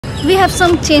We have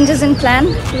some changes in plan.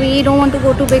 We don't want to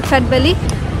go to Big Fat Belly.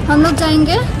 हम लोग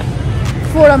जाएंगे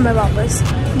forum में वापस.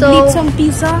 तो Need some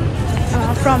pizza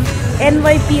from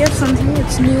NYPF something.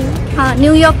 It's new. हाँ,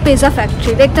 New York pizza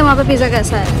factory. देखते हैं वहाँ पे पिज़्ज़ा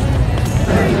कैसा है.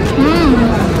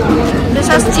 This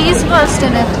has cheese burst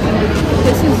in it.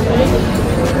 This is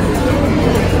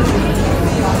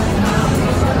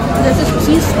This is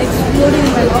cheese exploding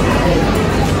in my mouth.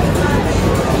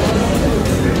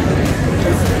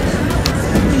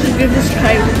 You should give this a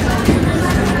try.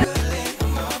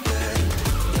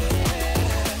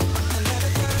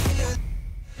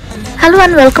 Hello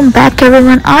and welcome back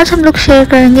everyone. आज हम लोग शेयर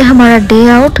करेंगे हमारा डे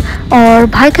आउट। और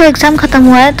भाई का एग्ज़ाम ख़त्म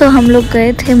हुआ है तो हम लोग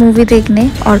गए थे मूवी देखने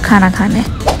और खाना खाने।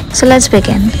 So let's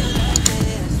begin.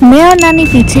 मैं और नानी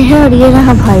पीछे है और ये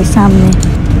रहा भाई सामने।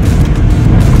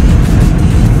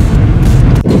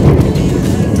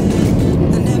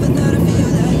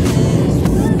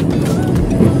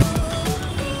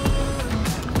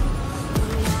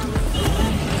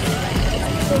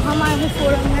 तो हम आए हैं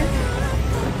फोरम में।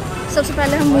 सबसे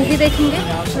पहले हम मूवी देखेंगे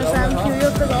Shazam fury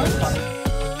of the gods.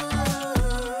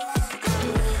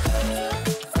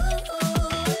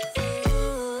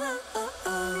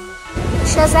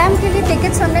 Shazam के लिए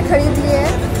टिकट्स हमने खरीद लिए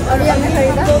हैं और ये हमने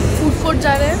खरीदा। तो फूड कोर्ट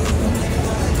जा रहे हैं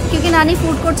क्योंकि नानी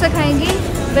फूड कोर्ट से खाएंगी,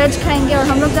 वेज खाएंगे, और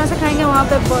हम लोग जहाँ से खाएंगे वहाँ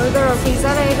पे बर्गर और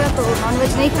पिज़्ज़ा रहेगा, तो नॉन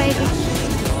वेज नहीं खाएगी।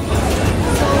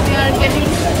 So we are getting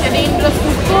into the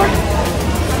food court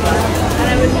and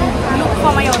I will look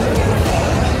for my order.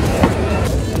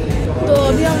 तो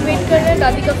अभी हम वेट कर रहे हैं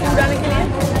दादी का फूड आने के लिए।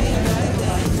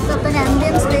 तो अपन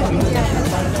एम्बियंस देख लीजिए।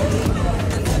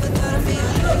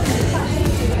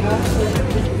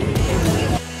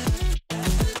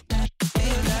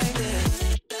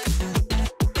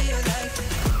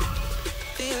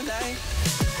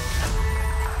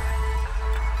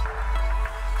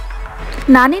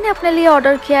 नानी ने अपने लिए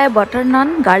ऑर्डर किया है बटर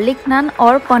नान, गार्लिक नान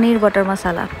और पनीर बटर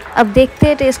मसाला। अब देखते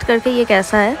हैं टेस्ट करके ये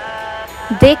कैसा है।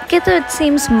 देख के तो it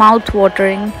seems mouth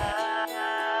watering.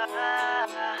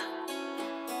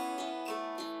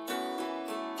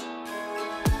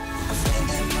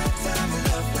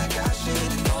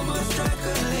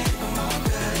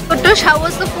 Tush, how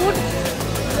was the food?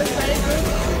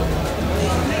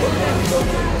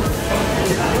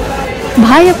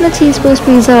 भाई अपना चीज़ बर्स्ट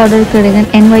पिज़्ज़ा ऑर्डर करेगा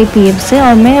NYPF से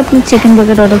और मैं अपनी चिकन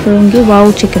बर्गर ऑर्डर करूँगी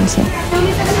वाओ चिकन से।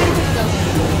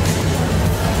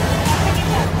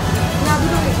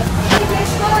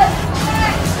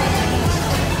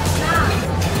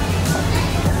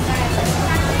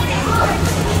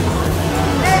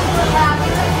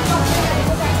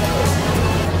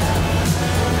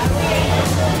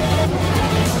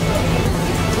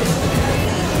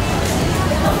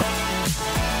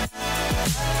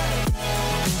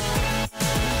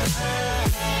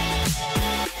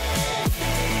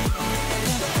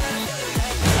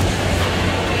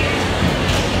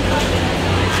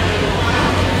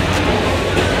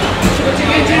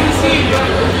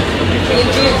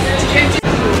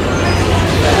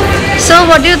 So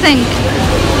what do you think?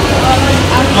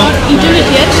 I've not eaten it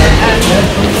yet and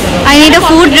I need a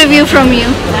food review from you.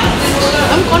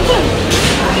 I'm confident.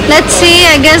 Let's see.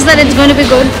 I guess that it's going to be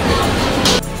good.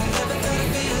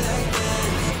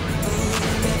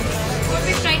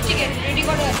 Fried chicken, ready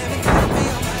for that.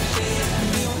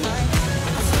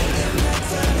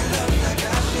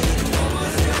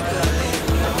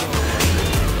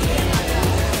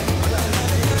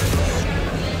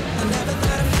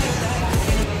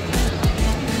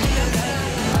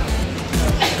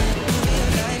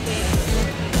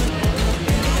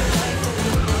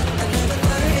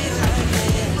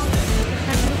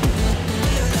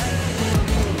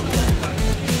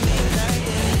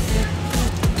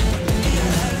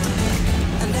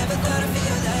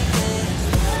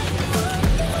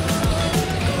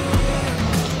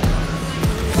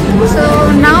 So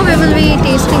now we will be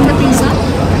tasting the pizza.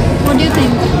 What do you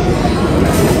think?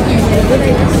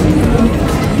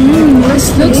 This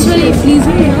looks really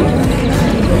pleasing, yeah.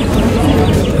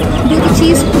 Do the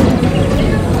cheese.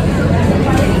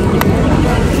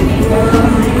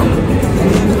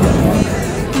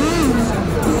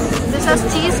 This has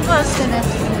cheese burst in it.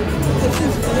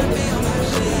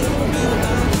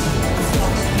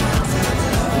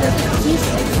 Cheese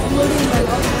exploding in my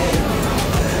mouth.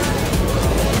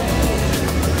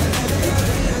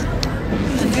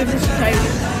 You should give this a try.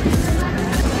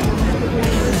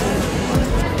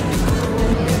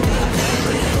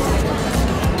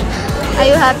 Are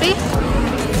you happy?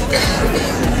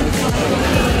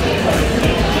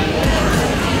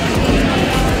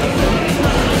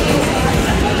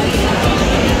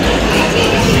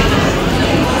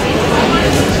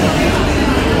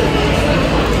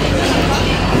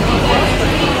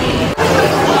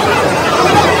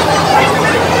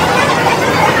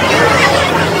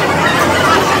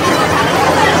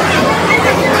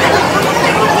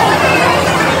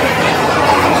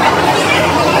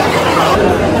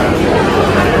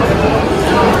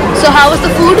 how was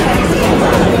the food?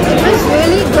 It was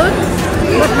really good,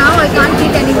 but now I can't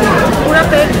eat anymore. पूरा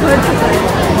पेट भर चुका है.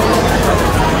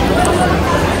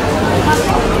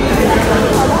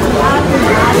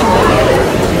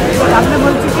 आपने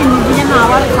बोलते कि निजी में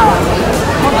आवाज खाओ.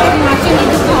 और नाचे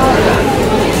निजी खाओ.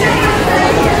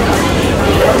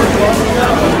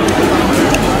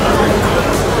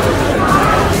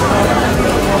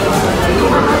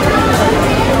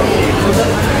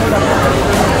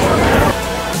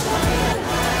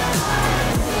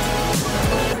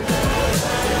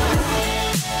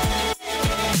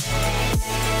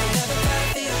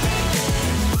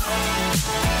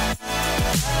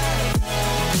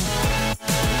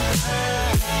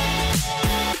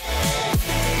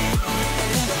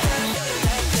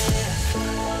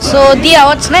 So Dia,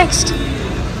 what's next?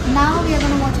 Now we are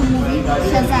going to watch a movie,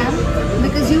 Shazam,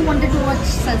 because you wanted to watch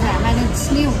Shazam and it's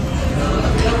new.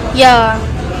 Yeah,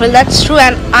 well that's true,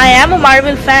 and I am a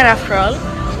Marvel fan after all.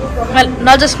 Well,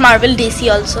 not just Marvel,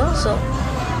 DC also, so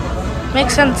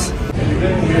makes sense. So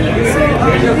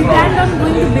we planned on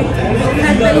going to Big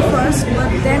Belly first,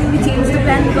 but then we changed the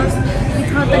plan because we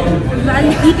thought that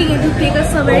while eating it would take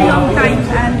us a very long time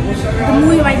and the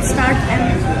movie might start, and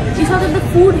we thought that the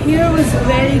food here was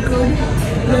very good.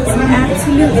 It was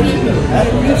absolutely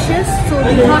delicious, so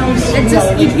we thought let's just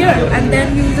eat here and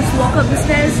then we will just walk up the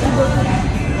stairs to go to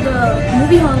the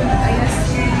movie hall, I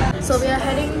guess. So we are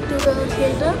heading to the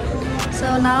theatre.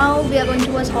 So now we are going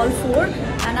towards Hall 4,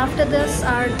 and after this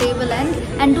our day will end.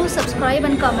 And do subscribe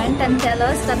and comment and tell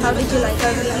us that how did you like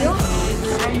our video,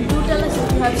 and do tell us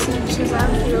if you have seen Shazam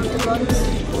Hero to Gods.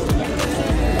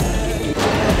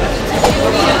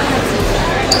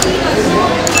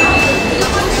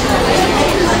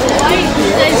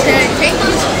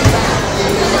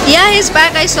 Yeah, he's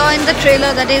back. I saw in the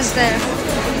trailer that he's there.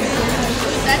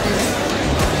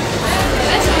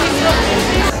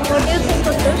 What do you think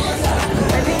of this?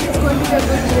 I think it's going to be a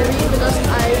good movie because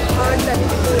I heard that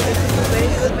it will be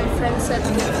very good. My friend said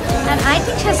so. And I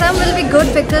think Shazam will be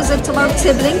good because it's about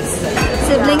siblings.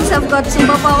 Siblings have got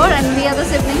superpower and we are the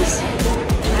siblings.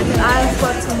 And I've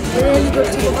got some really good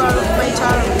superpower of my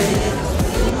charm.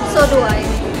 So do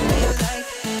I.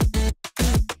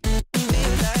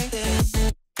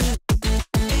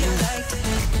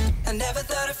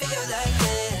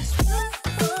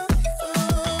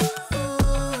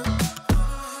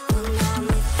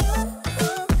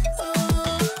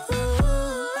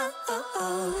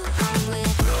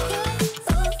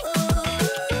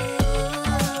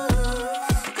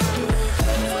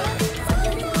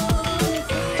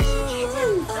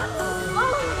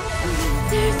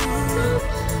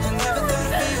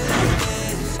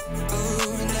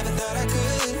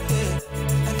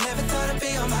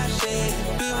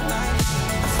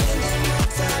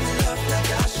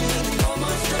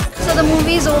 So the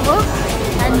movie is over,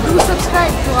 and do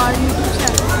subscribe to our YouTube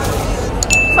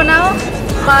channel. For now,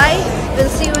 bye. We'll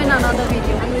see you in another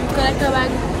video. And we'll collect our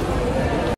bag